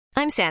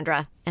I'm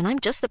Sandra, and I'm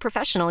just the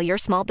professional your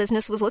small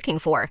business was looking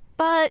for.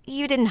 But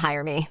you didn't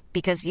hire me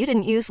because you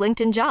didn't use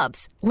LinkedIn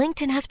Jobs.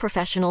 LinkedIn has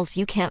professionals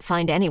you can't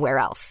find anywhere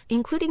else,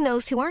 including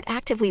those who aren't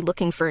actively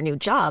looking for a new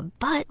job,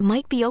 but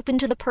might be open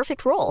to the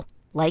perfect role,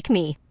 like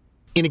me.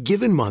 In a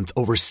given month,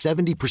 over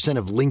 70%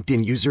 of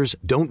LinkedIn users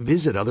don't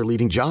visit other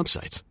leading job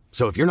sites.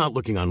 So if you're not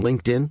looking on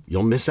LinkedIn,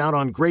 you'll miss out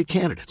on great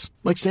candidates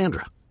like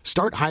Sandra.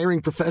 Start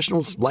hiring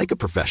professionals like a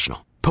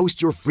professional.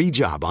 Post your free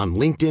job on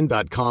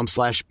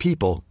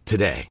linkedin.com/people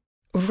today.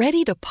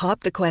 Ready to pop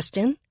the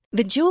question?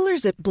 The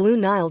jewelers at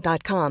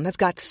BlueNile.com have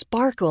got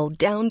sparkle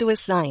down to a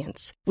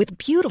science with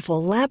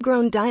beautiful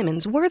lab-grown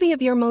diamonds worthy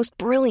of your most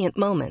brilliant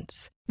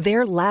moments.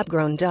 Their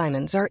lab-grown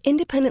diamonds are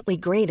independently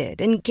graded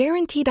and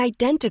guaranteed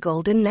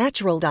identical to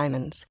natural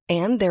diamonds,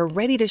 and they're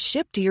ready to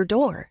ship to your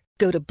door.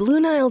 Go to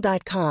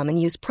BlueNile.com and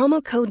use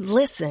promo code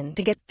LISTEN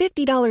to get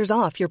 $50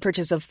 off your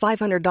purchase of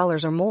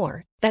 $500 or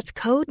more. That's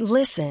code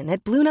LISTEN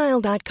at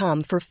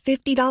BlueNile.com for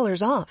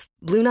 $50 off.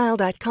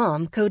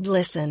 BlueNile.com, code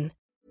LISTEN.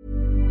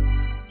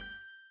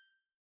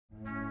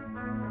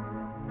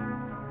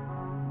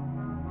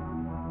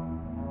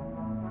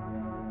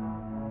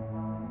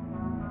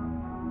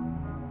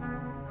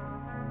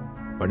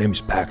 My name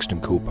is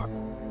Paxton Cooper,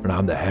 and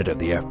I'm the head of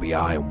the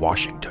FBI in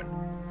Washington.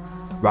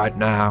 Right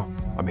now,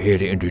 I'm here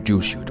to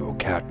introduce you to a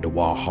cat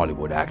noir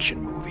Hollywood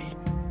action movie.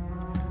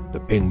 The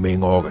Ping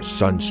Ming August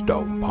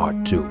Sunstone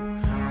Part 2,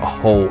 a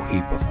whole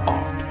heap of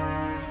art.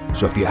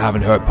 So if you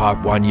haven't heard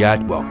Part 1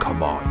 yet, well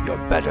come on, you're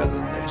better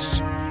than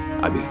this.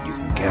 I mean, you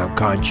can count,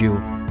 can't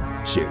you?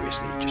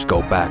 Seriously, just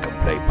go back and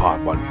play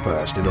Part 1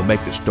 first, and it'll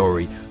make the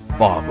story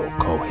far more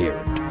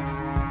coherent.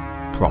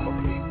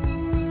 Probably.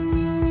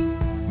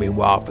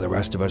 Meanwhile, for the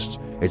rest of us,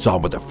 it's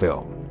on with the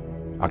film.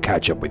 I'll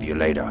catch up with you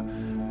later.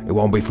 It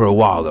won't be for a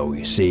while though,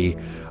 you see.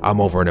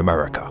 I'm over in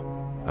America,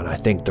 and I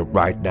think that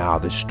right now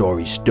the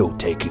story's still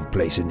taking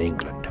place in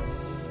England.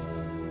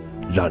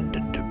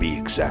 London, to be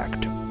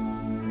exact.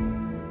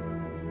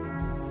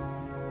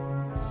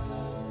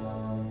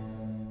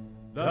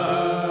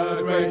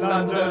 The Great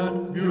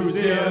London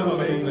Museum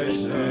of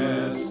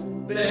Englishness.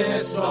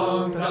 This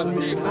song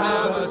doesn't even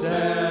have a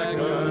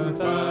second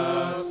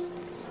verse.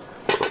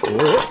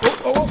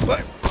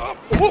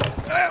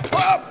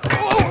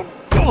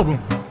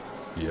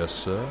 Yes,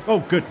 sir? Oh,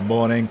 good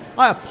morning.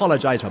 I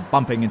apologise for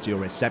bumping into your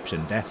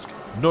reception desk.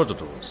 Not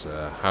at all,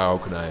 sir. How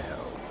can I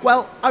help?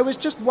 Well, I was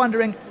just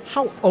wondering,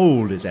 how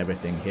old is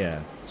everything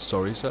here?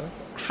 Sorry, sir?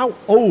 How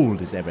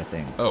old is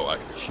everything? Oh, I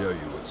can assure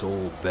you it's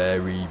all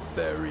very,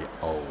 very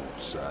old,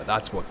 sir.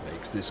 That's what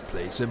makes this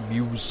place a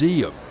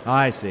museum.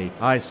 I see.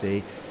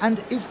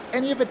 And is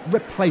any of it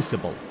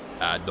replaceable?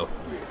 Not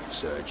really,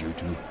 sir, due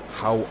to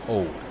how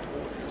old it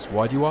all is.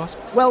 Why do you ask?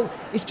 Well,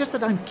 it's just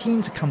that I'm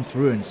keen to come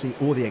through and see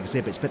all the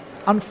exhibits, but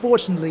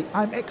unfortunately,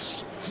 I'm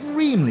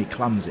extremely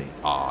clumsy.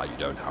 You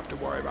don't have to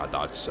worry about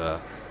that, sir.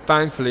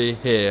 Thankfully,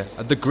 here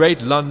at the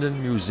Great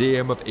London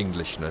Museum of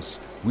Englishness,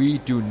 we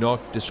do not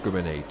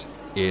discriminate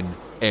in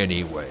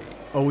any way.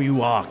 Oh,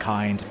 you are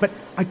kind, but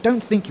I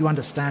don't think you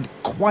understand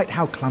quite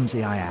how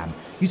clumsy I am.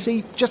 You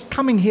see, just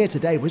coming here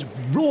today was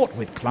wrought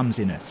with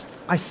clumsiness.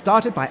 I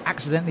started by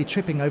accidentally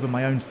tripping over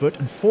my own foot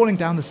and falling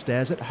down the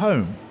stairs at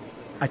home.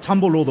 I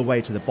tumbled all the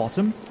way to the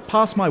bottom,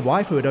 past my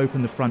wife who had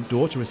opened the front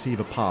door to receive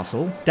a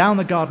parcel, down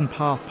the garden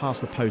path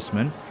past the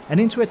postman, and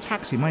into a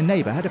taxi my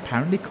neighbour had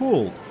apparently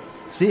called.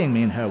 Seeing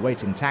me in her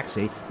waiting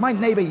taxi, my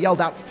neighbour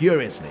yelled out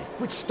furiously,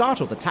 which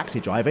startled the taxi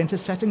driver into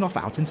setting off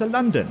out into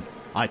London.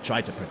 I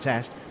tried to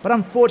protest, but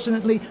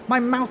unfortunately my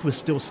mouth was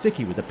still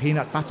sticky with the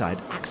peanut butter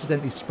I'd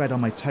accidentally spread on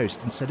my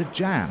toast instead of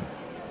jam.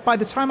 By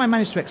the time I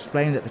managed to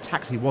explain that the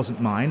taxi wasn't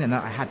mine and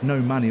that I had no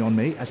money on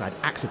me as I'd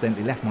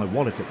accidentally left my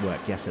wallet at work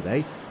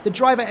yesterday, the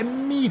driver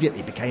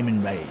immediately became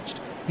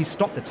enraged. He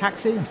stopped the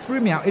taxi and threw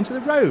me out into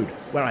the road,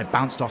 where I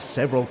bounced off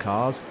several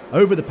cars,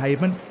 over the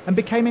pavement, and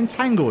became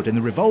entangled in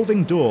the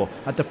revolving door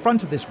at the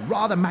front of this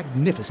rather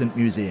magnificent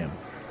museum.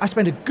 I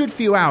spent a good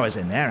few hours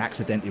in there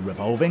accidentally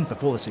revolving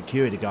before the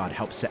security guard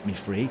helped set me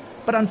free,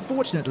 but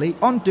unfortunately,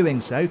 on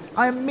doing so,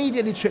 I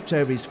immediately tripped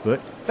over his foot,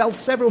 fell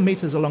several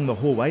meters along the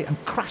hallway, and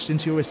crashed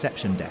into your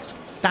reception desk.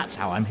 That's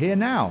how I'm here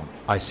now.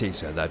 I see,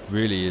 sir. That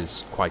really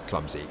is quite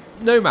clumsy.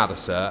 No matter,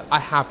 sir. I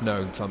have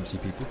known clumsy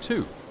people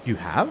too. You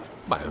have?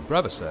 My own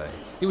brother, sir.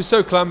 He was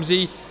so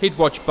clumsy, he'd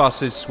watch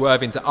buses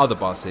swerve into other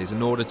buses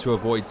in order to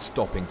avoid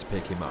stopping to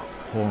pick him up.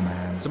 Poor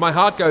man. So my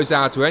heart goes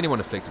out to anyone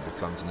afflicted with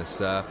clumsiness,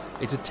 sir.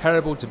 It's a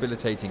terrible,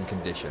 debilitating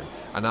condition,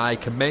 and I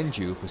commend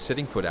you for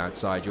setting foot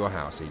outside your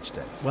house each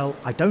day. Well,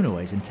 I don't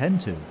always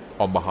intend to.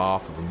 On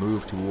behalf of a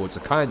move towards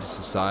a kinder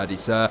society,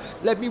 sir,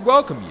 let me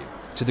welcome you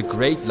to the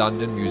Great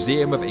London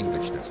Museum of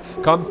Englishness.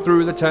 Come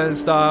through the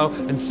turnstile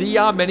and see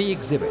our many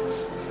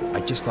exhibits. I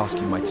just ask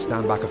you might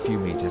stand back a few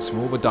meters from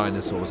all the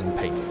dinosaurs and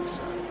paintings,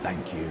 sir.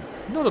 Thank you.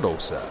 Not at all,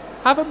 sir.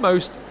 Have a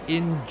most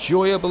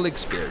enjoyable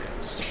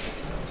experience.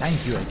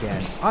 Thank you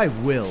again. I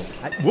will.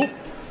 Whoop.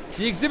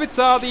 The exhibits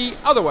are the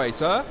other way,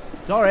 sir.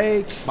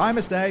 Sorry, my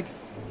mistake.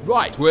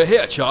 Right, we're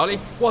here, Charlie.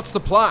 What's the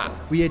plan?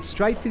 We head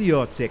straight for the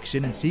art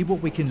section and see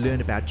what we can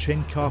learn about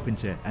Trent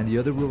Carpenter and the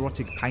other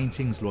erotic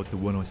paintings like the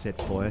one I set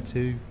fire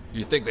to.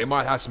 You think they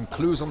might have some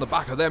clues on the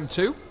back of them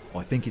too?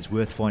 I think it's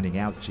worth finding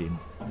out, Jim.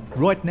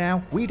 Right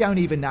now, we don't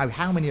even know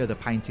how many other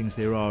paintings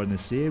there are in the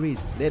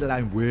series, let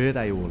alone where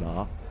they all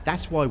are.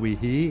 That's why we're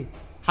here.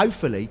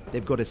 Hopefully,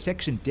 they've got a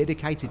section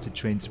dedicated to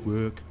Trent's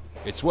work.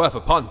 It's worth a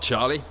punt,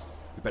 Charlie.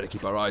 We better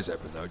keep our eyes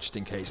open, though, just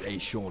in case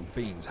Sean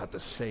Beans had the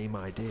same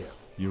idea.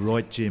 You're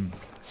right, Jim.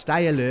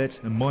 Stay alert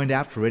and mind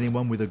out for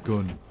anyone with a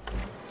gun.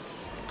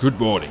 Good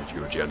morning to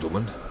you,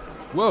 gentlemen.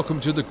 Welcome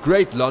to the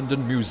Great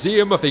London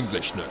Museum of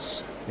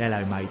Englishness.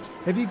 Hello, mate.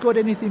 Have you got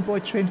anything by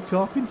Trent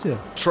Carpenter?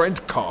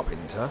 Trent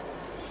Carpenter,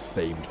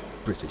 famed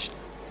British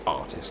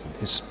artist and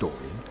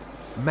historian,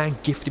 a man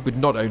gifted with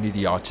not only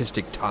the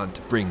artistic talent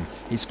to bring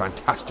his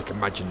fantastic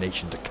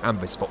imagination to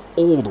canvas for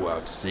all the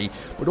world to see,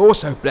 but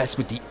also blessed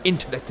with the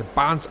intellect to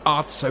balance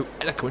art so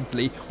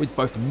eloquently with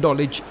both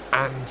knowledge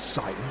and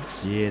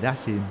science. Yeah,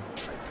 that's him.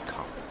 Trent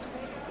Carpenter,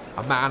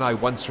 a man I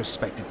once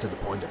respected to the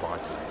point of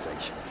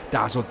idolisation,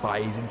 dazzled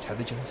by his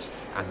intelligence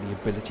and the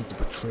ability to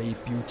portray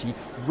beauty,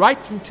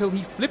 right until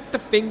he flipped the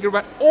finger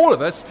at all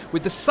of us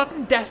with the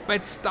sudden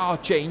deathbed star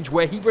change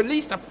where he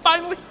released a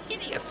final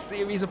hideous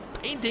series of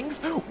paintings,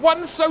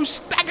 one so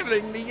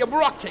staggeringly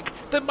erotic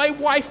that my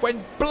wife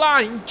went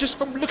blind just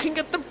from looking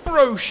at the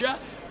brochure.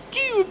 Do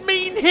you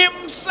mean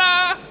him,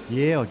 sir?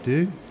 Yeah, I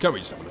do. Can we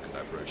just have a look at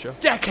that brochure?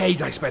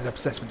 Decades I spent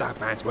obsessed with that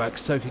man's work,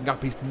 soaking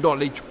up his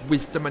knowledge,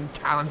 wisdom and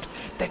talent.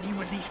 Then he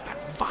released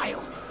that vile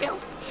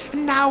filth,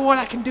 and now all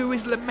I can do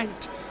is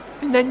lament.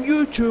 And then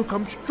you two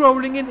come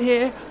strolling in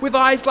here with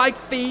eyes like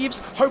thieves,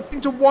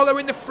 hoping to wallow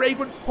in the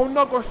fragrant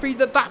pornography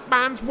that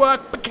man's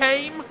work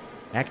became.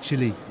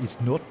 Actually, it's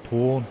not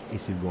porn,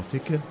 it's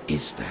erotica.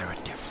 Is there a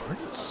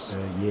difference?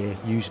 Yeah,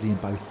 usually in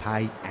both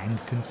pay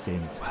and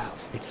consent. Well,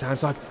 it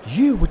sounds like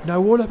you would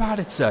know all about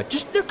it, sir.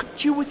 Just look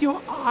at you with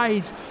your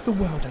eyes. The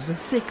world has a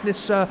sickness,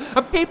 sir,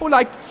 and people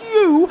like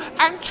you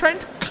and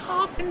Trent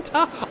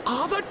Carpenter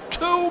are the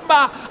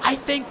tumour. I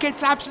think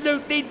it's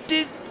absolutely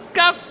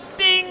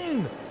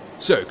disgusting.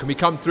 So, can we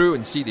come through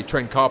and see the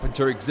Trent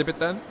Carpenter exhibit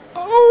then?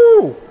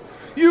 Oh,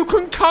 you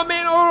can come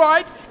in, all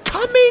right.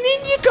 Come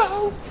in you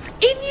go.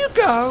 In you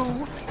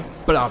go.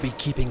 But I'll be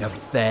keeping a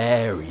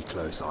very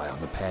close eye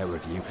on the pair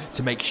of you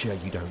to make sure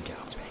you don't get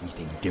up to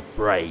anything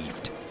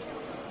depraved.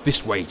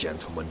 This way,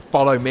 gentlemen.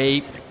 Follow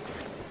me.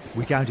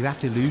 We're going to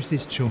have to lose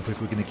this chump if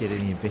we're going to get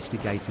any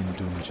investigating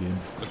done, Jim.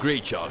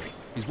 Agreed, Charlie.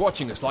 He's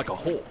watching us like a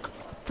hawk.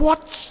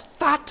 What's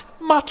that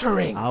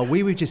muttering?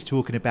 We were just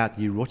talking about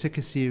the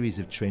erotica series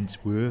of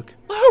Trent's work.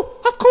 Oh,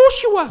 of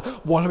course you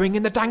were! Wallowing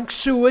in the dank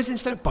sewers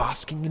instead of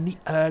basking in the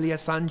earlier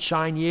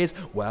sunshine years.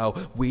 Well,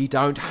 we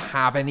don't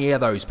have any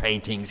of those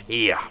paintings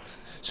here.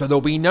 So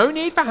there'll be no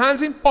need for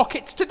hands in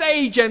pockets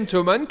today,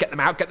 gentlemen. Get them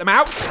out, get them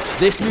out.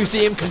 This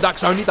museum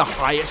conducts only the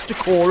highest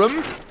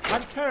decorum.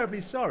 I'm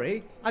terribly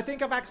sorry. I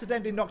think I've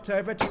accidentally knocked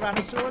over a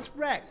Tyrannosaurus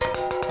Rex.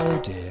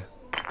 Oh dear.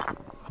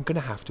 I'm going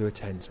to have to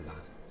attend to that.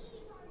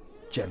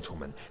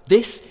 Gentlemen,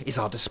 this is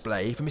our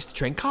display for Mr.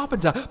 Trent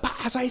Carpenter, but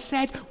as I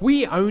said,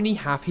 we only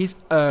have his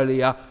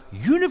earlier,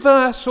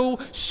 universal,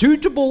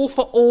 suitable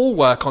for all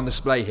work on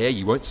display here.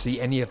 You won't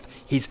see any of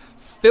his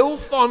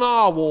filth on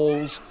our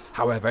walls.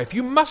 However, if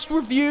you must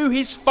review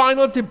his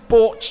final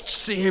debauched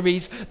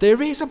series, there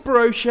is a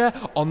brochure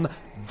on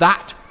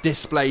that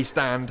display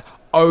stand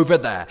over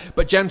there.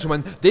 But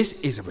gentlemen, this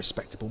is a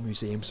respectable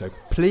museum, so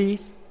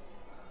please,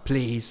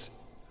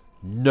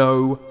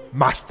 no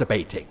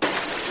masturbating.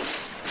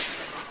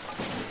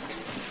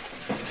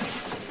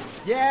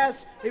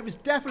 Yes, it was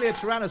definitely a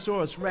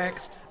Tyrannosaurus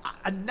Rex.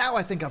 And now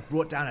I think I've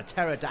brought down a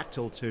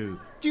pterodactyl too.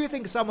 Do you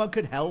think someone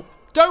could help?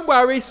 Don't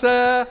worry,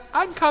 sir.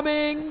 I'm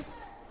coming.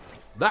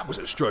 That was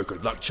a stroke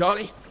of luck,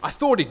 Charlie. I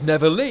thought he'd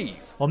never leave.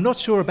 I'm not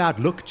sure about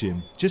luck,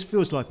 Jim. Just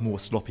feels like more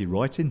sloppy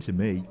writing to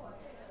me.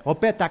 I'll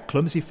bet that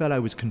clumsy fellow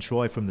was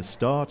contrived from the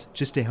start,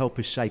 just to help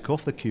us shake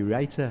off the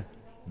curator.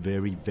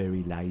 Very,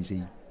 very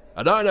lazy.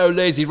 And I know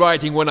lazy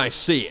writing when I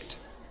see it.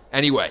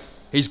 Anyway,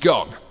 he's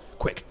gone.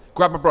 Quick,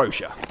 grab a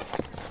brochure.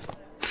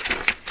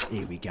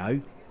 Here we go.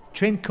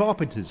 Trent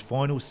Carpenter's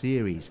final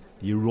series,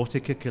 the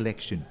Erotica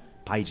Collection,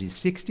 pages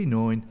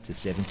 69 to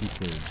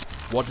 72.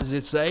 What does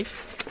it say?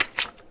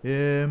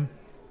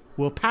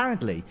 Well,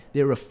 apparently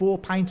there are 4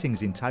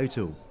 paintings in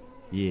total.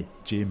 Yeah,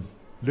 Jim,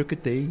 look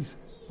at these.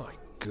 My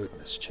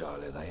goodness,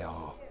 Charlie, they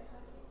are.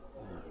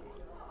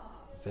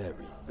 Very,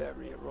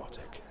 very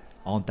erotic.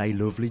 Aren't they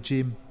lovely,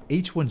 Jim?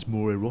 Each one's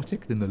more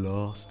erotic than the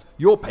last.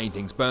 Your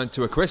painting's burned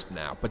to a crisp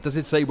now, but does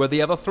it say where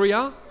the other 3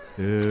 are?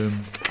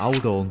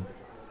 Hold on.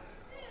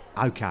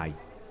 Okay,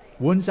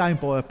 one's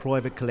owned by a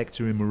private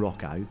collector in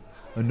Morocco,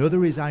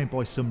 another is owned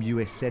by some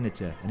US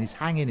senator and is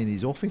hanging in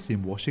his office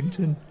in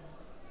Washington,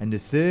 and the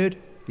third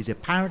is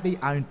apparently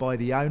owned by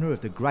the owner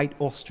of the Great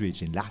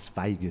Ostrich in Las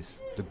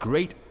Vegas. The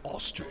Great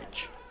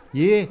Ostrich?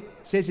 Yeah,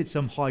 says it's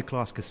some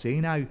high-class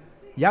casino.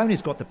 The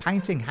owner's got the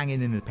painting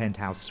hanging in the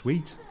penthouse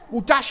suite.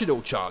 Well, dash it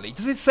all, Charlie.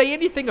 Does it say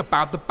anything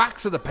about the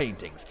backs of the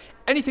paintings?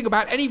 Anything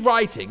about any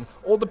writing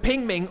or the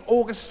Ping Ming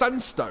August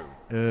Sunstone?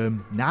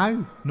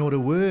 No, not a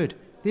word.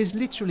 There's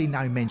literally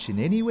no mention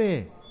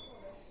anywhere.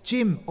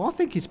 Jim, I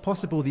think it's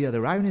possible the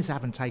other owners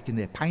haven't taken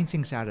their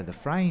paintings out of the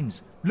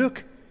frames.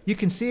 Look, you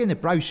can see in the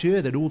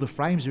brochure that all the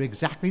frames are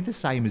exactly the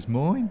same as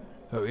mine.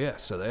 Oh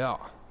yes, so they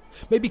are.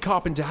 Maybe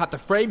Carpenter had the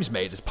frames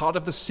made as part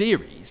of the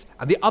series,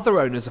 and the other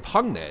owners have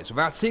hung theirs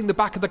without seeing the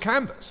back of the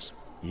canvas.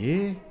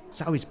 Yeah,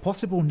 so it's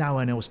possible no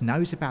one else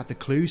knows about the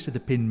clues to the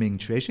Ping Ming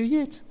treasure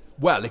yet?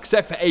 Well,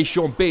 except for A.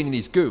 Sean Bing and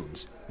his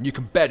goons, and you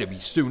can bet he'll be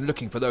soon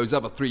looking for those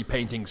other 3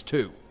 paintings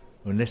too.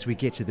 Unless we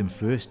get to them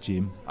first,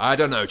 Jim. I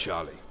don't know,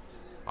 Charlie.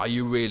 Are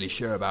you really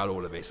sure about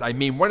all of this? I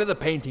mean, one of the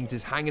paintings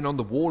is hanging on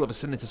the wall of a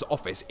senator's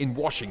office in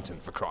Washington,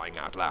 for crying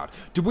out loud.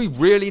 Do we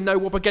really know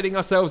what we're getting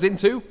ourselves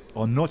into?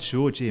 I'm not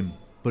sure, Jim,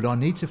 but I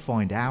need to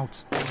find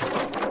out.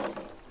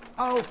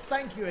 Oh,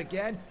 thank you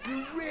again.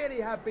 You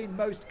really have been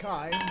most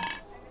kind.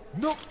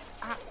 Not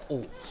at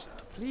all, sir.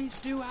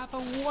 Please do have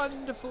a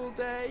wonderful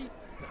day.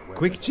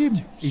 Quick, Jim.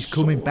 He's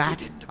coming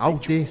back.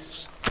 Hold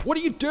this. What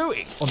are you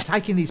doing? I'm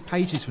taking these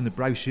pages from the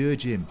brochure,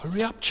 Jim.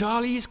 Hurry up,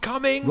 Charlie, he's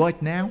coming. Right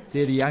now,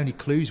 they're the only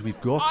clues we've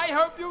got. I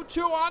hope you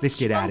two aren't Let's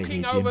get out of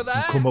here, Jim, and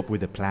come up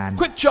with a plan.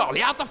 Quick,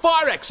 Charlie, out the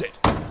fire exit.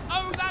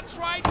 Oh, that's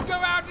right. Go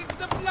out into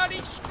the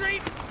bloody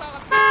street and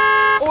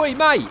start... Oi,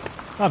 mate.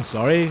 I'm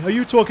sorry, are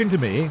you talking to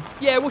me?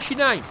 Yeah, what's your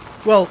name?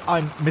 Well,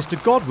 I'm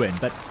Mr. Godwin,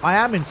 but I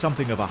am in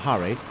something of a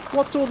hurry.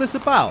 What's all this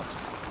about?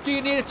 Do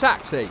you need a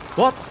taxi?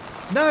 What?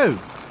 No.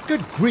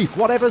 Good grief,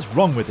 whatever's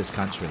wrong with this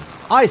country?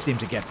 I seem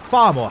to get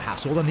far more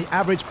hassle than the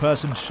average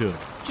person should.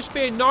 Just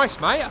being nice,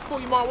 mate. I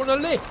thought you might want a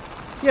lift.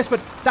 Yes, but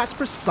that's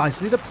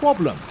precisely the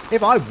problem.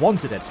 If I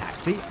wanted a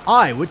taxi,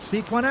 I would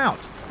seek one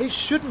out. It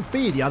shouldn't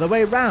be the other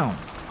way round.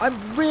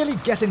 I'm really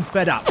getting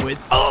fed up with...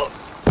 Oh!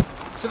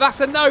 So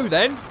that's a no,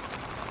 then?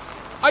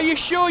 Are you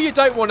sure you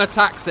don't want a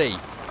taxi?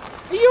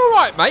 Are you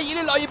alright, mate? You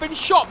look like you've been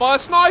shot by a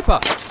sniper.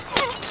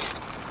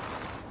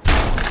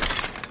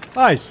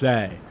 I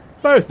say,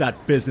 both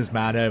that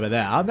businessman over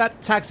there and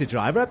that taxi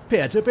driver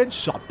appear to have been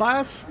shot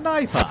by a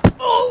sniper.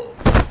 Oh!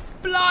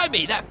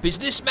 Blimey, that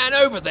businessman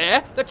over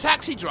there, the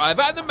taxi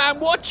driver and the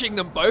man watching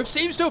them both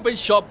seems to have been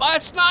shot by a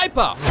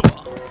sniper.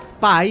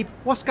 Babe,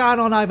 what's going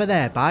on over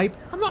there, babe?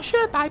 I'm not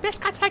sure, babe. Let's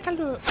go take a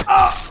look.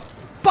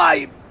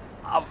 Babe,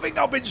 I think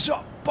I've been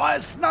shot by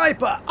a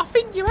sniper. I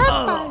think you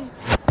have, babe.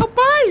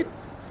 Oh, babe,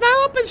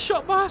 now I've been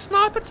shot by a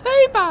sniper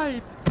too,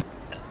 babe.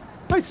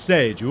 I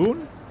say,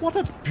 June, what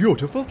a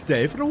beautiful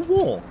day for a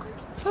walk.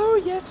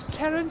 Oh, yes,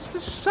 Terence, the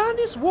sun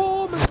is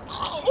warm and...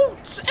 Oh,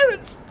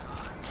 Terence,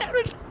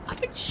 I've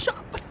been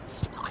shot by a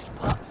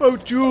sniper. Oh,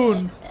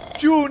 June,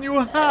 you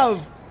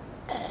have.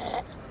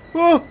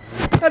 Oh,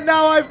 and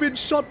now I've been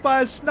shot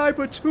by a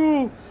sniper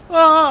too.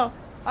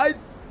 I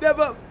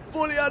never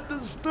fully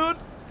understood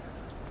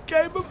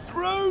Game of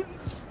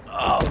Thrones.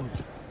 Oh.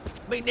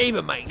 Me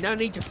neither, mate. No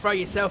need to throw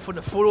yourself on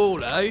the floor,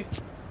 though.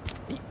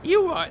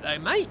 You all right, though,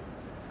 mate?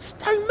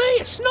 Stone me,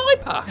 a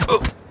sniper.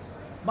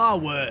 My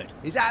word,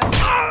 is that...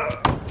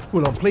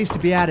 Well, I'm pleased to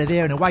be out of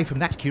there and away from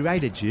that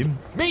curator, Jim.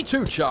 Me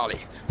too, Charlie.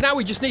 Now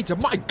we just need to...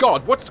 My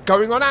God, what's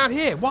going on out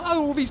here? Why are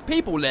all these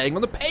people laying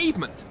on the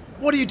pavement?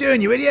 What are you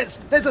doing, you idiots?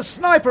 There's a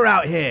sniper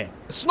out here.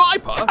 A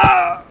sniper?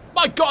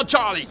 My God,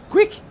 Charlie!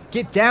 Quick,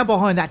 get down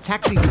behind that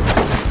taxi.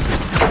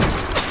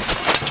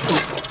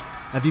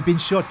 Have you been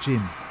shot,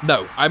 Jim?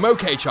 No, I'm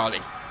okay,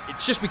 Charlie.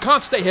 It's just we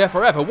can't stay here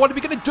forever. What are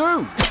we going to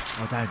do?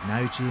 I don't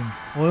know, Jim.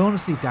 I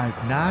honestly don't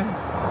know.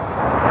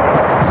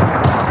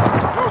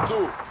 You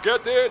two,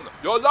 get in!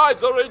 Your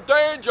lives are in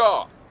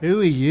danger!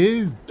 Who are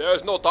you?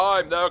 There's no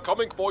time. They're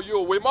coming for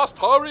you. We must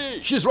hurry!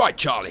 She's right,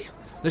 Charlie.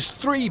 There's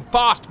 3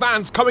 fast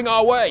vans coming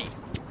our way.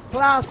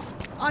 Plus,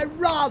 I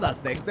rather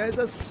think there's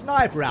a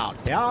sniper out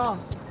here.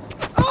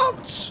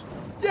 Ouch!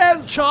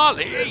 Yes!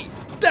 Charlie!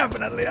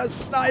 Definitely a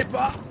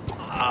sniper!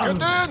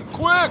 Get in,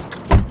 quick!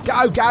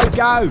 Go, go,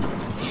 go!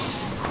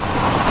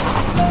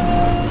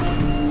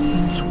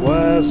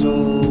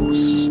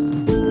 Twizzles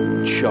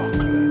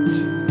chocolate.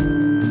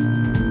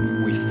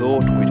 We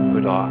thought we'd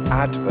put our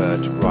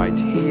advert right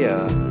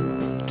here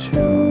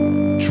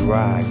to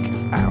drag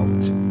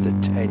out the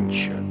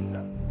tension.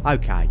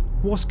 Okay,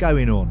 what's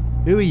going on?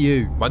 Who are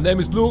you? My name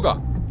is Luger.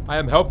 I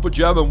am help for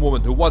German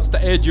woman who wants to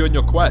aid you in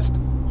your quest.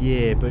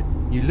 Yeah, but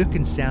you look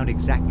and sound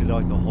exactly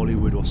like the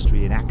Hollywood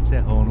Austrian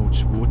actor Arnold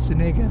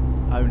Schwarzenegger,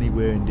 only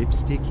wearing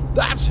lipstick.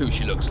 That's who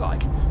she looks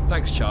like.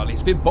 Thanks, Charlie.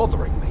 It's been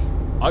bothering me.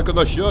 I can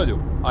assure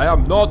you, I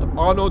am not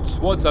Arnold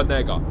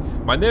Schwarzenegger.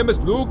 My name is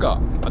Luger,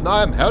 and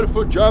I am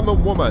helpful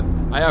German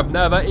woman. I have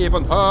never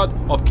even heard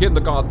of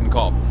Kindergarten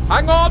Cop.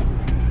 Hang on!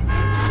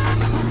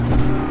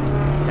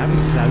 That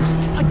was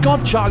close. My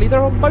God, Charlie,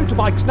 they're on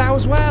motorbikes now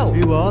as well.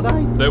 Who are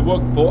they? They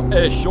work for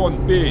A.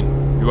 Sean Bean.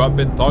 You have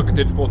been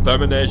targeted for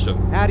termination.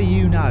 How do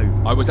you know?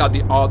 I was at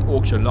the art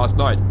auction last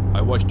night.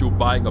 I watched you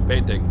buying a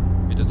painting.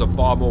 It is of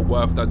far more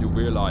worth than you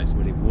realize.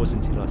 Well, it was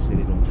until I set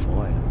it on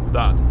fire.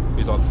 That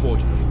is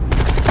unfortunate.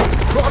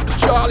 Run,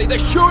 Charlie, they're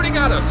shooting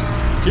at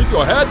us! Keep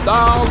your head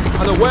down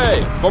and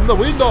away from the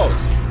windows!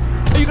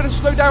 Are you going to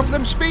slow down for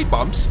them speed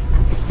bumps?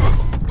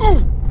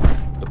 Ooh.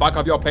 The back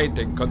of your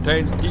painting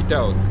contains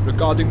details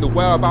regarding the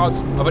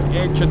whereabouts of an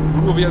ancient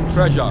Peruvian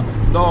treasure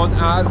known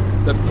as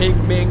the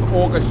Ping Ming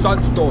August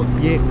Sunstone.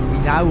 Yeah, we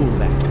know all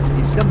that.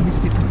 There's some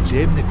mystical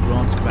gem that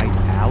grants great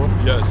power.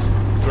 Yes,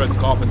 Fred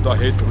Carpenter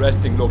hid the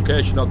resting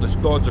location of the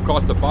stones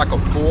across the back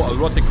of 4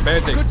 erotic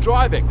paintings. Good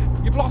driving.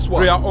 You've lost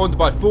one. 3 are owned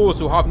by fools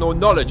who have no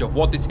knowledge of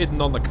what is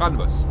hidden on the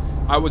canvas.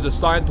 I was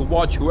assigned to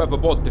watch whoever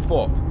bought the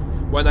 4th.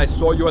 When I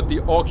saw you at the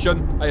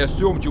auction, I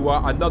assumed you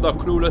were another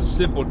clueless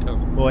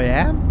simpleton. I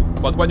am?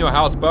 But when your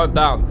house burned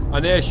down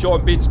and Air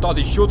Sean Bean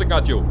started shooting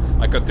at you,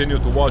 I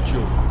continued to watch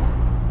you.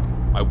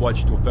 I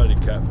watched you very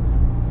carefully.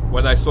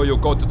 When I saw you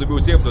go to the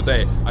museum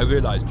today, I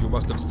realized you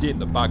must have seen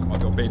the back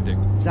of your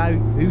painting. So,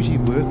 who's you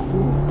work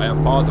for? I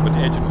am part of an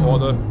ancient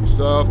order who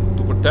serve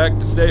to protect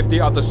the safety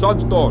of the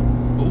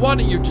Sunstone. Well, why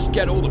don't you just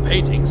get all the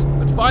paintings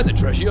and find the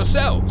treasure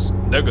yourselves?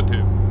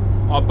 Negative.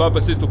 Our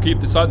purpose is to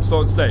keep the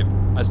Sunstone safe.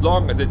 As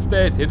long as it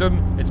stays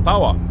hidden, its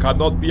power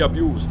cannot be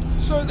abused.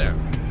 So then,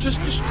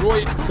 just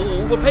destroy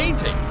all the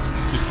paintings.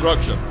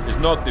 Destruction is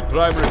not the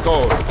primary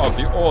goal of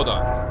the Order.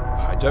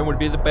 I don't want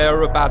to be the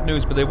bearer of bad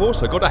news, but they've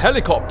also got a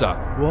helicopter.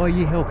 Why are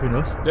you helping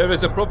us? There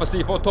is a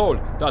prophecy foretold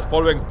that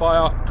following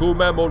fire, 2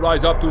 men will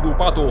rise up to do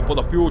battle for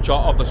the future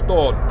of the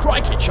stone.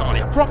 Crikey, Charlie,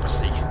 a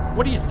prophecy.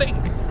 What do you think?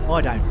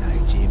 I don't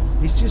know, Jim.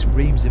 It's just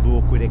reams of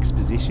awkward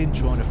exposition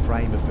trying to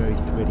frame a very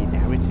thready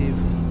narrative.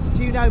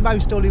 Do you know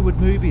most Hollywood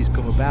movies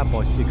come about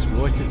by 6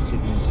 writers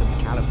sitting in some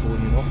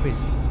Californian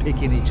office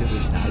picking each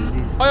other's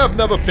noses? I have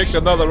never picked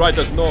another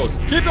writer's nose.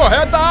 Keep your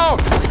head down!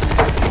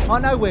 I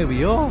know where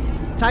we are.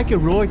 Take a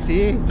right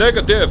here.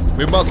 Negative.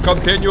 We must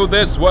continue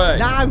this way.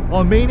 No,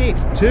 I mean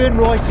it. Turn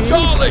right here.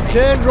 Charlie!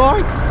 Turn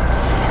right.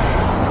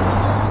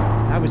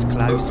 That was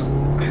close.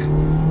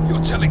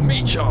 You're telling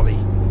me, Charlie?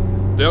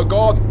 They're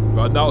gone.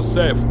 We are now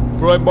safe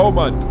for a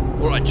moment.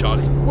 All right,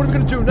 Charlie. What are we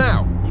going to do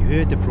now? You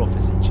heard the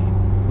prophecy, Jim.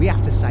 We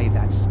have to save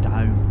that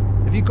stone.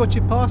 Have you got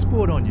your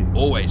passport on you?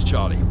 Always,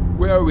 Charlie.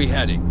 Where are we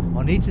heading?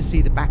 I need to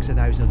see the backs of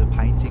those other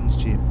paintings,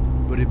 Jim,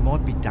 but it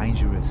might be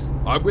dangerous.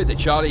 I'm with it,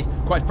 Charlie.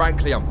 Quite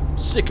frankly, I'm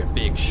sick of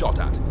being shot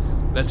at.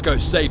 Let's go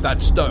save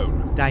that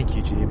stone. Thank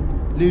you,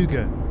 Jim.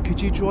 Luger, could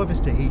you drive us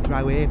to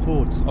Heathrow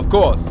Airport? Of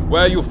course.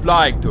 Where are you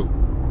flying to?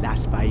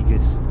 Las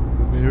Vegas.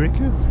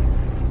 America?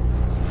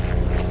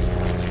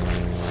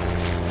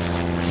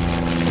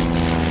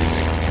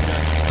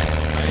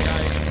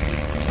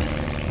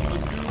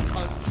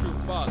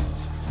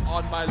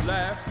 On my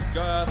left,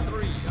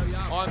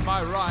 GER3. On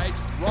my right,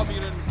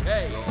 Romulan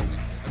K.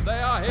 And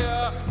they are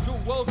here to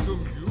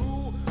welcome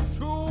you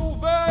to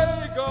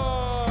Vegas!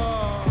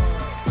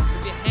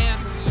 With your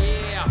hands in the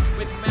air,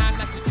 with a man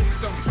that you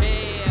just don't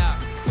care.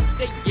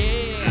 Say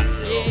yeah.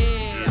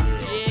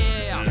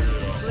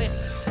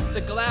 Glitz,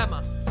 the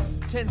glamour,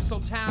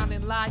 Tinseltown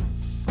and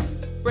lights.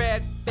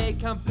 Bread,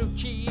 bacon, blue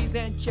cheese,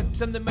 and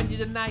chips on the menu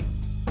tonight.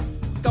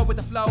 Go with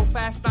the flow,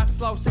 fast, not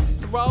slow, 6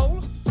 to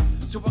roll.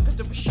 So welcome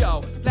to the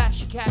show.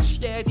 Flash your cash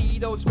steady,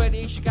 those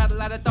ready, she got a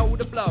lot of dough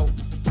to blow.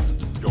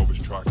 Yo, this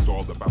track's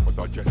all about my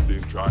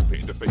digestive tract,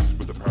 hitting the faces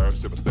with the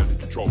parasympathetic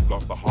control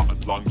of the heart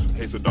and lungs. And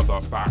here's another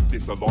fact,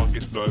 it's the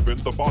longest nerve in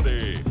the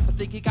body. I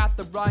think you got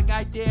the wrong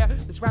idea.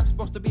 This rap's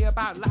supposed to be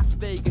about Las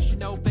Vegas. You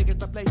know, Vegas,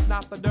 the place,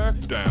 not the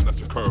nerve. Damn, that's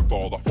a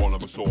curveball, I fall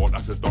on my sword.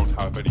 As I don't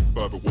have any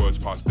further words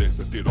past this.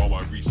 I did all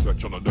my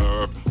research on the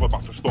nerve, I'm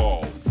about to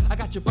stall. I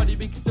got your buddy,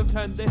 we can still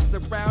turn this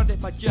around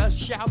if I just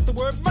shout the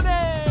word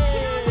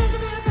money!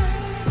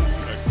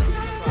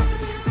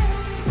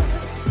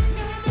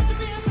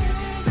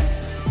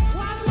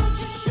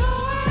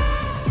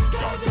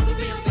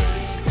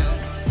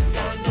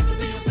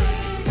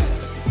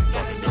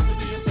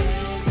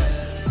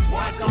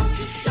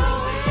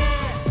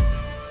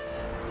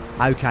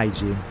 Okay,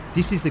 Jim,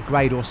 this is the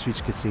Great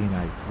Ostrich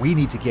Casino. We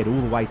need to get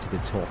all the way to the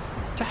top.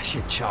 Dash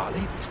it,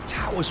 Charlie. This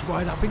tower's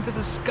right up into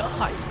the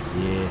sky.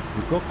 Yeah,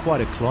 we've got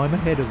quite a climb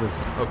ahead of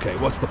us. Okay,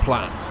 what's the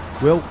plan?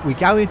 Well, we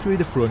go in through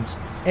the front,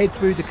 head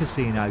through the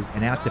casino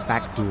and out the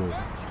back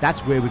door. That's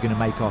where we're going to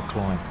make our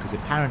climb, because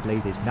apparently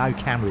there's no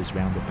cameras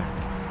round the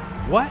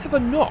back. Why ever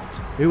not?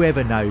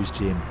 Whoever knows,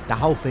 Jim. The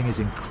whole thing is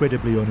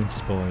incredibly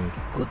uninspired.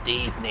 Good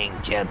evening,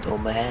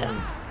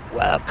 gentlemen.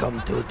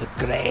 Welcome to the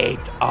Great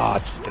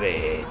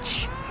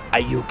Ostrich. Are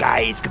you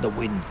guys gonna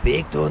win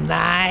big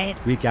tonight?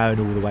 We're going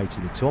all the way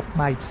to the top,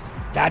 mate.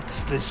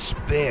 That's the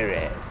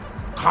spirit.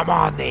 Come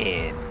on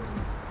in.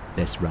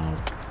 Let's roll.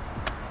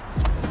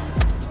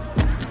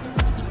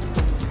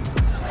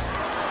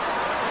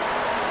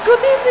 Good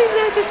evening,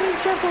 ladies and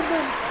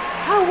gentlemen.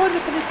 How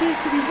wonderful it is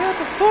to be here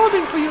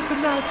performing for you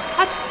tonight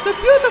at the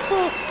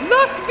beautiful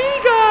Las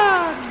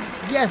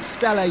Vegas! Yes,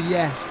 Stella,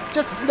 yes.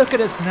 Just look at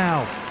us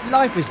now.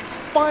 Life is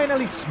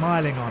finally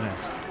smiling on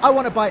us. I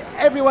want to buy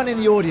everyone in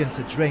the audience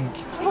a drink.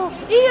 Oh,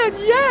 Ian,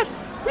 yes!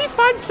 We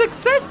find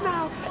success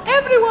now.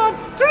 Everyone,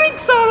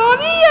 drinks are on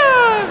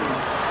Ian!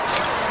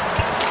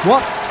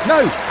 What?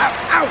 No! Ow!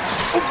 Ow!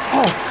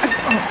 Oh,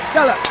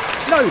 Stella!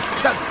 No,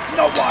 that's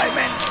not what I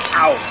meant.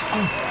 Ow!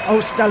 Oh,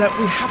 Stella,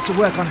 we have to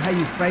work on how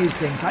you phrase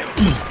things.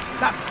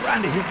 That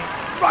brandy hit me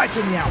right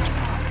in the ouch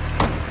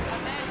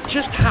parts.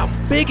 Just how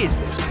big is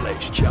this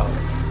place, Charlie?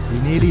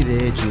 We're nearly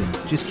there, Jim.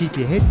 Just keep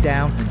your head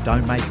down and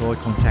don't make eye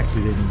contact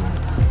with anyone.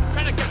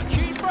 Can I get a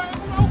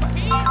cheeseburger over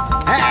here?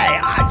 Hey,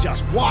 I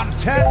just want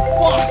 10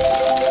 bucks!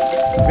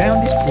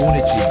 Round this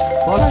corner, Jim.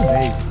 Follow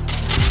me.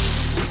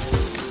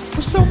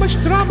 With so much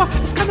drama,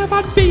 it's kind of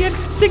odd being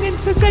singing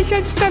sensation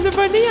instead of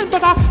an Ian,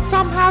 but I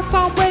somehow,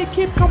 some way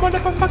keep coming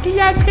up with funky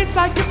ass hits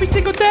like every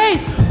single day.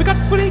 We got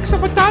freaks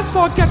on the dance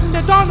floor getting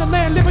it on and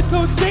they're living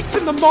till 6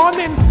 in the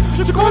morning.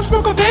 Should you go and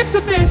smoke a vape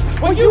to this,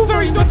 or you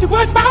very naughty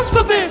word bounce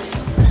to this?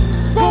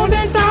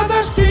 Rolling down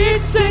the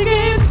street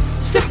singing,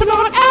 sipping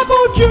on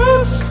apple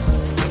juice.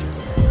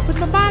 With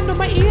my mind on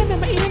my ear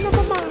and my ear on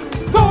my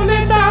mind.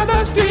 Rolling down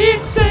the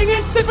street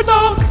singing, sipping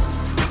on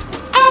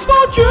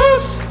apple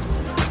juice.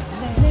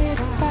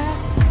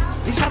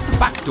 Is that the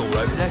back door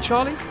over there,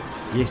 Charlie?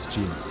 Yes,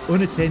 Jim.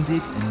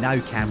 Unattended and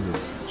no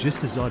cameras.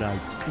 Just as I'd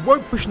hoped.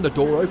 Won't pushing the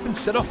door open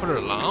set off an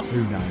alarm?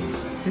 Who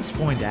knows? Let's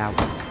find out.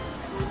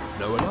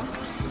 No alarms.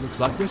 It looks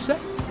like we're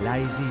safe.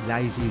 Lazy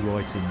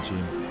writing,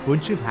 Jim.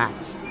 Bunch of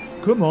hats.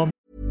 Come on.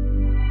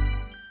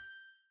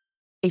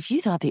 If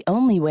you thought the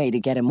only way to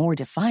get a more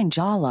defined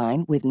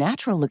jawline with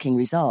natural-looking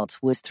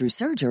results was through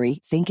surgery,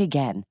 think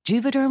again.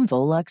 Juvederm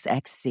Volux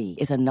XC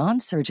is a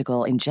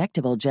non-surgical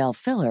injectable gel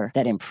filler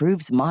that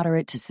improves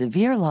moderate to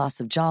severe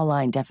loss of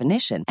jawline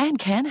definition and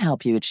can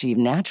help you achieve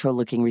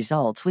natural-looking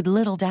results with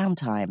little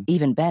downtime.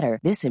 Even better,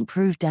 this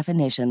improved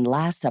definition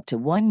lasts up to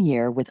 1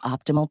 year with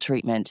optimal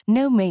treatment.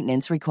 No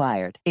maintenance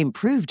required.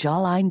 Improve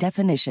jawline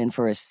definition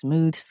for a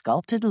smooth,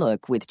 sculpted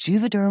look with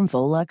Juvederm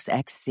Volux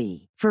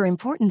XC. For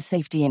important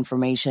safety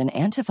information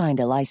and to find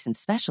a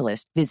licensed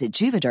specialist, visit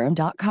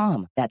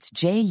Juvederm.com. That's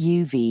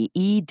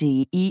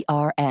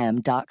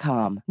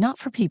JUVEDERM.com. Not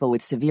for people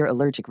with severe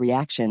allergic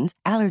reactions,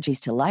 allergies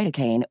to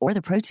lidocaine, or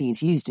the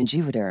proteins used in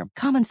Juvederm.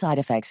 Common side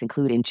effects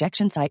include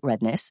injection site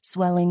redness,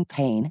 swelling,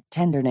 pain,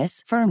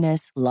 tenderness,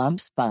 firmness,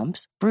 lumps,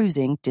 bumps,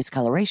 bruising,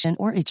 discoloration,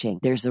 or itching.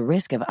 There's a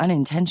risk of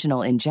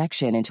unintentional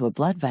injection into a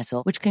blood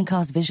vessel, which can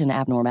cause vision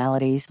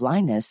abnormalities,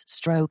 blindness,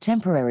 stroke,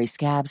 temporary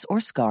scabs,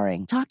 or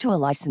scarring. Talk to a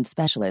licensed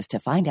specialist to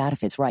find out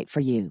if it's right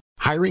for you.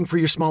 Hiring for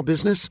your small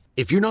business?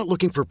 If you're not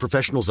looking for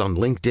professionals on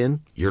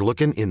LinkedIn, you're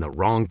looking in the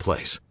wrong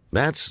place.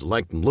 That's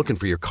like looking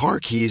for your car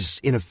keys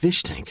in a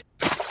fish tank.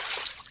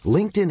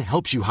 LinkedIn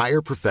helps you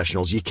hire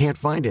professionals you can't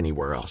find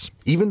anywhere else,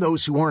 even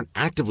those who aren't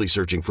actively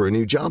searching for a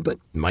new job but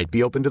might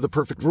be open to the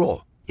perfect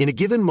role. In a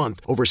given month,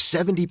 over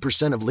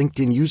 70% of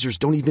LinkedIn users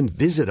don't even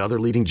visit other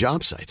leading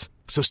job sites.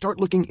 So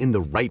start looking in the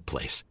right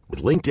place.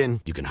 With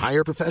LinkedIn, you can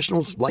hire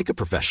professionals like a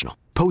professional.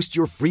 Post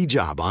your free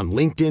job on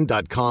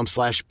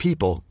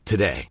linkedin.com/people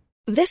today.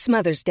 This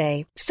Mother's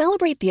Day,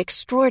 celebrate the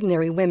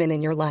extraordinary women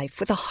in your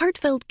life with a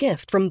heartfelt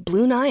gift from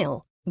Blue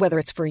Nile. Whether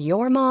it's for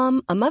your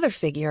mom, a mother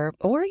figure,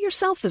 or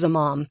yourself as a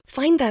mom,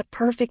 find that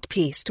perfect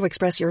piece to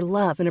express your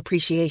love and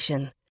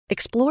appreciation.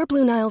 Explore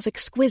Blue Nile's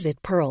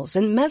exquisite pearls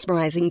and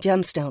mesmerizing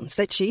gemstones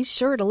that she's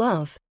sure to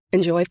love.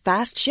 Enjoy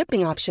fast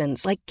shipping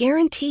options like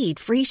guaranteed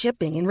free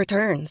shipping and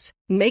returns.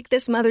 Make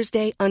this Mother's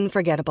Day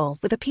unforgettable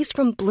with a piece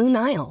from Blue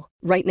Nile.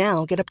 Right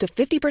now, get up to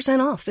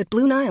 50% off at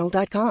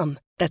BlueNile.com.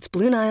 That's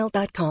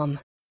BlueNile.com.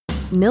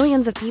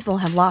 Millions of people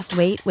have lost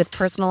weight with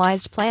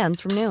personalized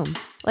plans from Noom.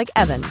 Like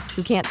Evan,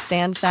 who can't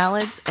stand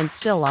salads and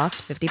still lost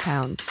 50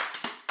 pounds.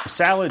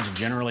 Salads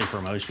generally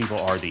for most people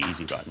are the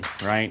easy button,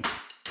 right?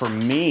 For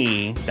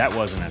me, that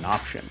wasn't an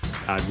option.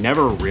 I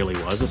never really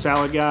was a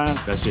salad guy.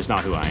 That's just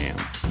not who I am.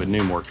 But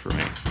Noom worked for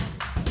me.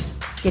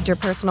 Get your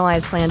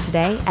personalized plan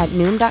today at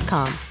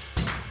Noom.com.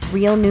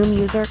 Real Noom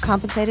user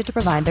compensated to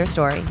provide their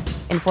story.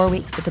 In 4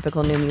 weeks, the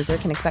typical Noom user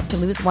can expect to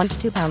lose 1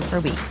 to 2 pounds per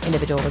week.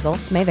 Individual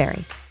results may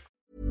vary.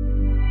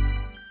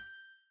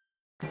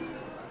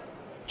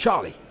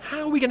 Charlie,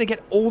 how are we going to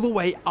get all the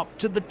way up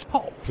to the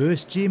top?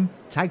 First, Jim,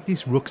 take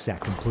this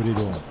rucksack and put it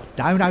on.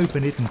 Don't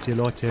open it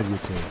until I tell you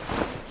to.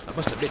 I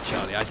must admit,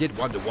 Charlie, I did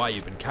wonder why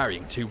you've been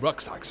carrying 2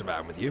 rucksacks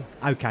around with you.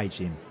 OK,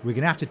 Jim, we're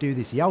going to have to do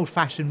this the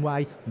old-fashioned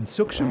way and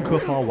suction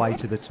cup our way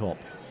to the top.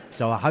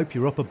 So I hope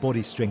your upper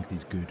body strength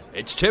is good.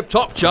 It's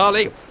tip-top,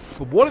 Charlie.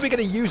 But what are we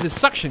going to use as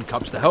suction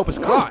cups to help us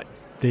climb?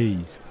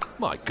 These.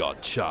 My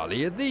God,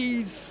 Charlie, are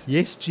these?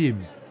 Yes,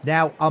 Jim.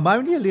 Now, I'm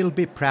only a little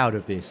bit proud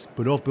of this,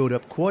 but I've built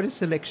up quite a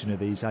selection of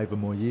these over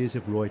my years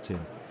of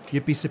writing.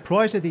 You'd be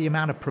surprised at the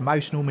amount of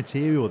promotional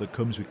material that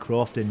comes with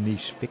craft and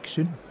niche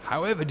fiction.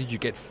 However did you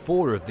get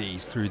 4 of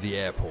these through the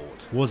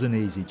airport? Wasn't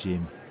easy,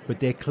 Jim, but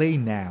they're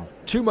clean now.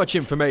 Too much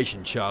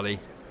information,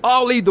 Charlie.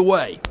 I'll lead the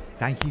way.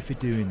 Thank you for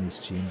doing this,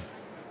 Jim.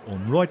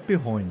 I'm right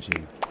behind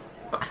you.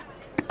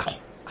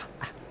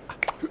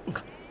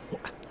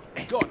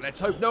 God, let's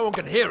hope no one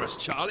can hear us,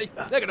 Charlie.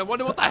 They're going to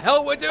wonder what the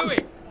hell we're doing.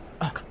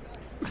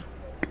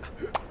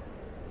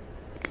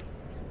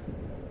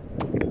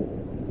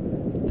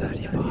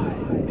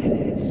 35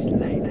 minutes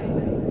later.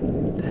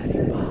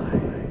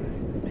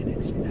 35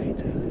 minutes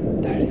later.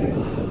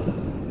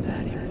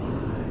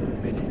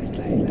 35 minutes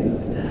later.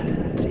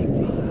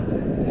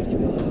 35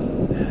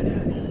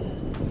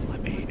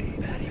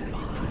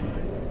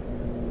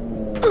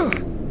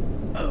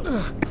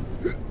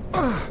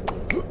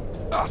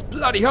 That's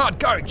bloody hard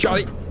going,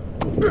 Charlie.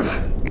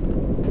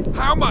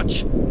 How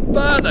much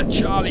further,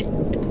 Charlie?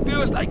 It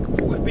feels like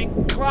we've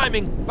been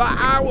climbing for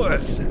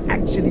hours.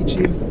 Actually,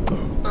 Jim,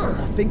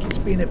 I think it's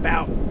been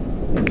about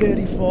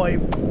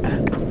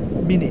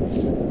 35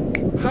 minutes.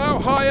 How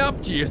high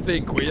up do you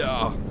think we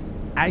are?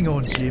 Hang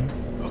on, Jim.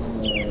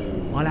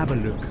 I'll have a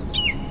look.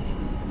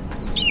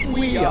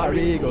 We are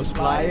eagles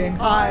flying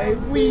high,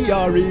 we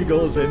are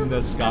eagles in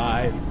the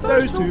sky.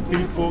 Those two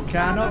people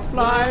cannot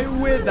fly,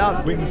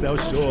 without wings they'll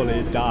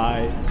surely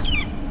die.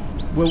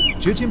 Well,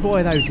 judging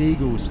by those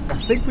eagles, I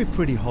think we're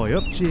pretty high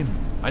up, Jim.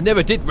 I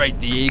never did rate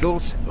the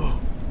eagles.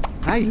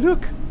 Hey,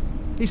 look!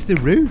 It's the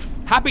roof.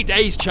 Happy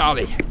days,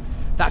 Charlie.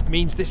 That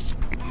means this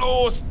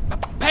floor's a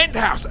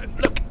penthouse. And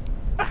look,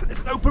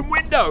 there's an open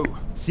window.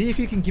 See if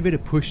you can give it a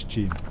push,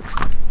 Jim.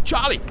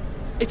 Charlie,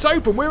 it's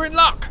open. We're in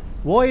luck.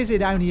 Why is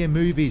it only in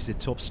movies the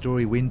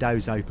top-story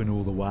windows open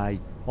all the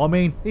way? I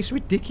mean, it's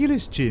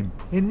ridiculous, Jim.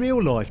 In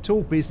real life,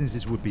 tall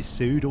businesses would be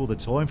sued all the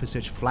time for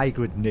such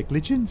flagrant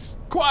negligence.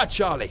 Quiet,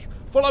 Charlie.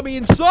 Follow me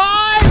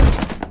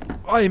inside.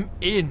 I'm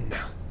in.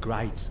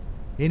 Great.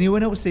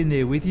 Anyone else in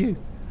there with you?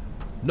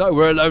 No,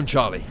 we're alone,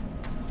 Charlie.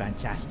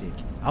 Fantastic.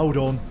 Hold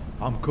on.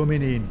 I'm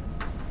coming in.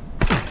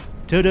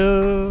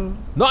 Ta-da!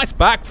 Nice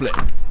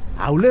backflip.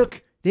 Oh,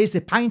 look. There's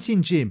the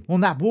painting, Jim, on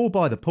that wall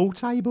by the pool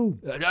table.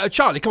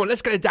 Charlie, come on,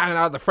 let's get it down and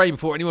out of the frame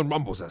before anyone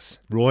rumbles us.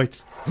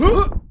 Right.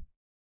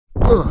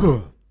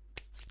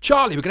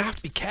 Charlie, we're going to have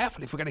to be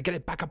careful if we're going to get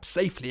it back up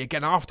safely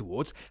again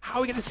afterwards. How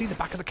are we going to see the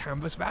back of the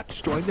canvas without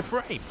destroying the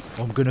frame?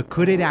 I'm going to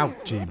cut it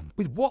out, Jim.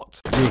 With what?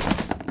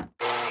 This.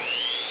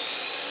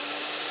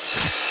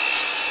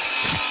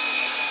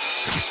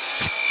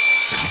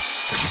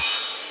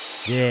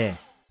 Yeah.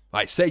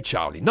 I say,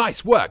 Charlie,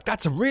 nice work.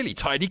 That's a really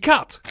tidy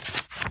cut.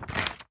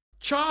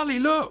 Charlie,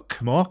 look.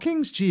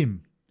 Markings,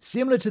 Jim.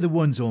 Similar to the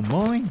ones on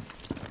mine.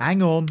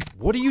 Hang on.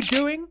 What are you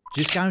doing?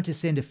 Just going to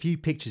send a few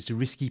pictures to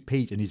Risky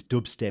Pete and his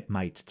dubstep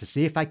mates to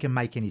see if they can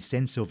make any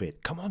sense of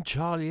it. Come on,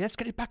 Charlie, let's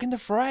get it back in the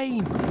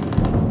frame.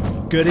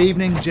 Good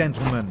evening,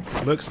 gentlemen.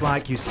 Looks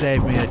like you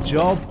saved me a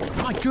job.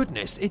 My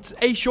goodness, it's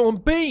A. Sean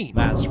Bean.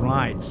 That's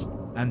right.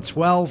 And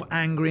 12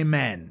 angry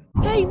men.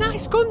 Hey,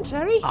 nice gun,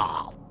 Terry.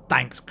 Oh,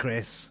 thanks,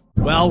 Chris.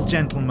 Well,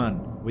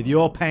 gentlemen, with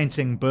your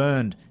painting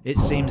burned, it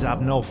seems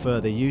I've no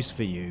further use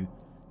for you.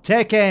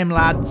 Take aim,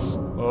 lads.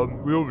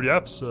 We already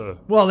have, sir.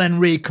 Well, then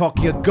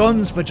recock your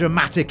guns for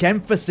dramatic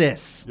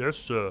emphasis. Yes,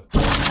 sir.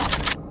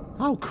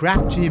 Oh,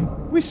 crap,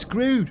 Jim. We're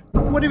screwed.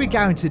 What are we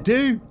going to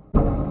do?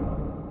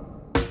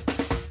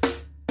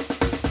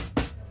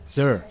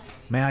 Sir,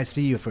 may I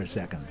see you for a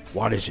second?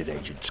 What is it,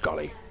 Agent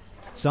Scully?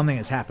 Something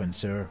has happened,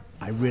 sir.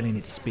 I really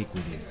need to speak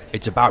with you.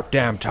 It's about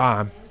damn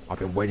time. I've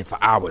been waiting for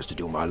hours to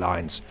do my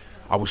lines.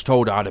 I was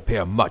told I'd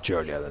appear much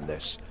earlier than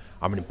this.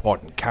 I'm an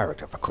important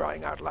character, for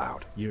crying out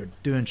loud. You're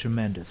doing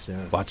tremendous,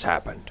 sir. What's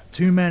happened?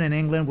 2 men in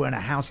England were in a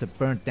house that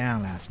burnt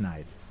down last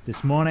night.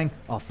 This morning,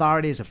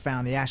 authorities have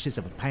found the ashes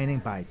of a painting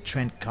by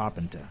Trent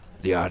Carpenter.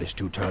 The artist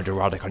who turned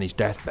erotic on his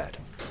deathbed.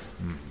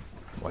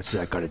 What's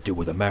that got to do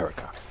with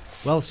America?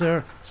 Well,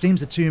 sir,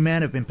 seems the 2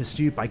 men have been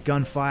pursued by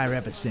gunfire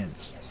ever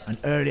since. And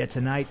earlier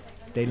tonight,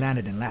 they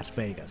landed in Las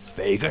Vegas.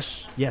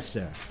 Vegas? Yes,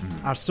 sir.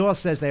 Our source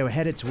says they were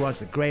headed towards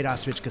the Great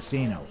Ostrich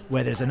Casino,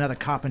 where there's another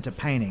Carpenter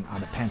painting on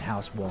the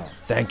penthouse wall.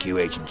 Thank you,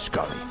 Agent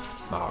Scully.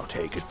 I'll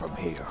take it from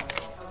here.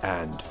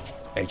 And,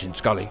 Agent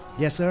Scully?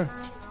 Yes, sir?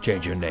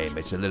 Change your name.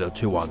 It's a little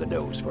too on the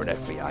nose for an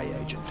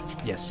FBI agent.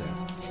 Yes, sir.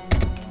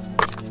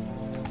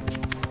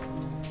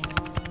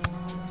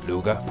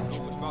 Luger?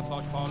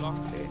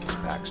 It's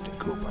Paxton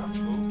Cooper.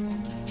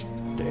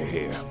 They're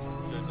here.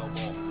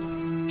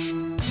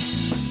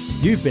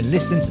 You've been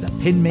listening to the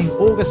Pinming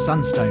August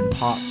Sunstone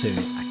Part 2,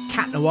 a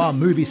Cat Noir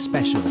movie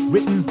special,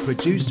 written,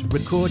 produced,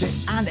 recorded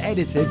and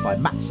edited by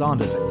Matt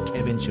Sanders and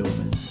Kevin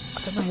Chalmers.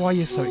 I don't know why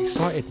you're so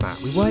excited, Matt.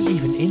 We weren't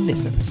even in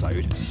this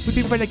episode. We've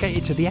been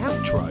relegated to the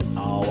outro.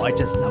 Oh, I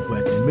just love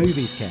working in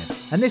movies,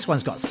 Kev. And this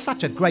one's got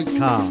such a great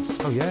cast.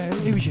 Oh yeah?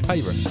 Who was your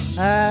favourite?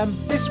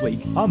 This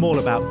week, I'm all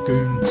about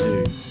Goon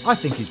 2. I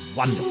think he's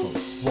wonderful.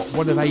 What,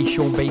 one of A.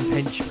 Sean Bean's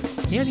henchmen?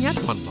 He only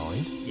had one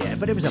line. Yeah,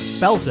 but it was a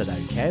belter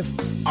though, Kev.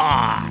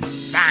 Ah,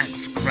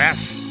 thanks,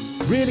 Chris.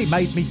 Really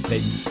made me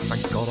think.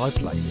 Thank God I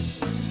played it.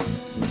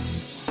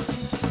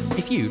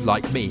 If you,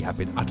 like me, have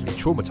been utterly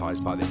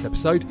traumatised by this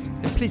episode,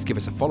 then please give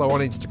us a follow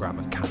on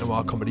Instagram at Cat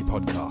Noir Comedy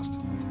Podcast.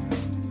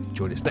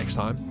 Join us next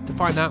time to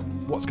find out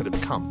what's going to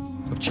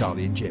become of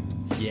Charlie and Jim.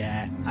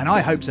 Yeah, and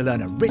I hope to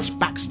learn a rich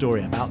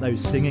backstory about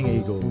those singing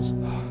eagles.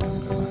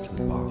 Go back to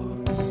the bar.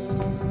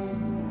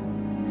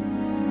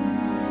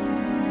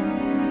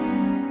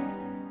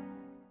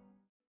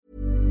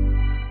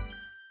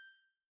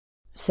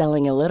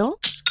 Selling a little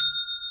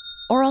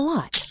or a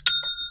lot?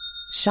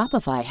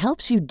 Shopify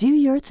helps you do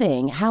your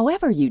thing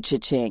however you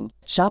cha-ching.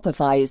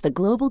 Shopify is the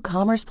global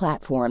commerce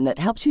platform that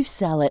helps you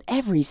sell at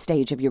every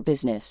stage of your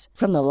business.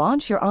 From the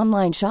launch your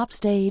online shop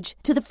stage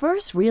to the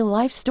first real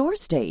life store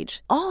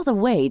stage, all the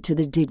way to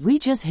the did we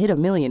just hit a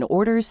million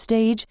orders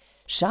stage.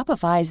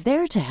 Shopify's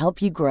there to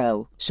help you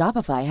grow.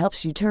 Shopify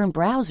helps you turn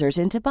browsers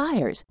into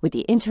buyers with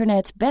the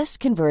internet's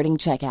best converting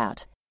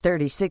checkout.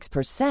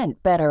 36%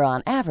 better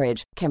on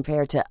average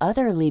compared to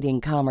other leading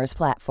commerce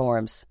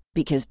platforms.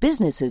 Because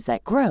businesses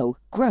that grow,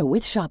 grow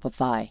with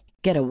Shopify.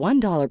 Get a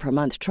 $1 per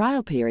month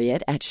trial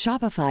period at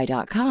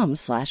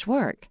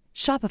shopify.com/work.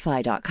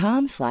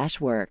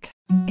 Shopify.com/work.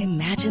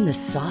 Imagine the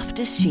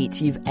softest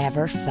sheets you've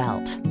ever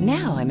felt.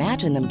 Now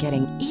imagine them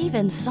getting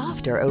even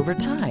softer over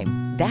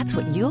time. That's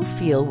what you'll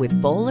feel with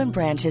Boll &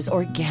 Branch's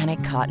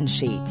organic cotton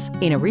sheets.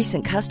 In a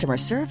recent customer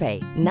survey,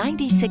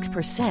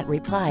 96%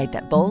 replied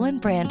that Boll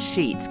 & Branch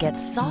sheets get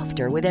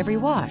softer with every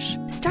wash.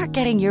 Start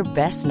getting your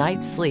best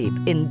night's sleep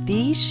in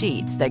these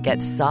sheets that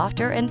get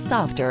softer and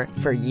softer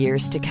for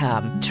years to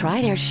come.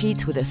 Try their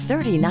sheets with a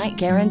 30-night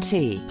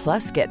guarantee.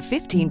 Plus, get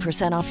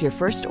 15% off your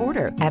first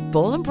order at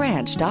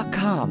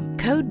bollandbranch.com.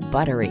 Code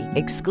BUTTERY.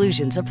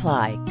 Exclusions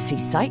apply. See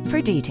site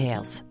for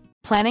details.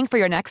 Planning for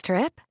your next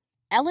trip?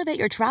 Elevate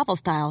your travel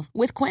style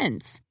with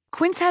Quince.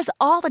 Quince has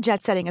all the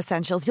jet-setting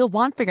essentials you'll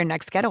want for your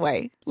next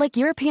getaway, like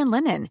European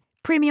linen,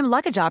 premium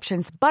luggage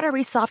options,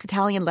 buttery soft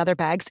Italian leather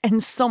bags,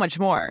 and so much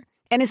more.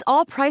 And is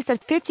all priced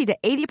at 50 to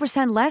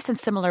 80% less than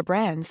similar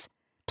brands.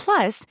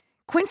 Plus,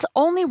 Quince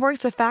only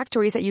works with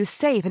factories that use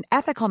safe and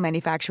ethical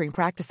manufacturing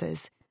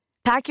practices.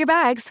 Pack your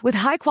bags with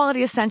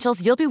high-quality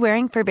essentials you'll be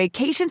wearing for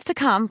vacations to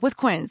come with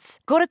Quince.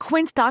 Go to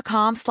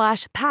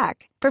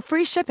quince.com/pack for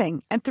free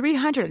shipping and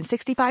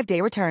 365-day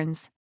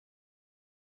returns.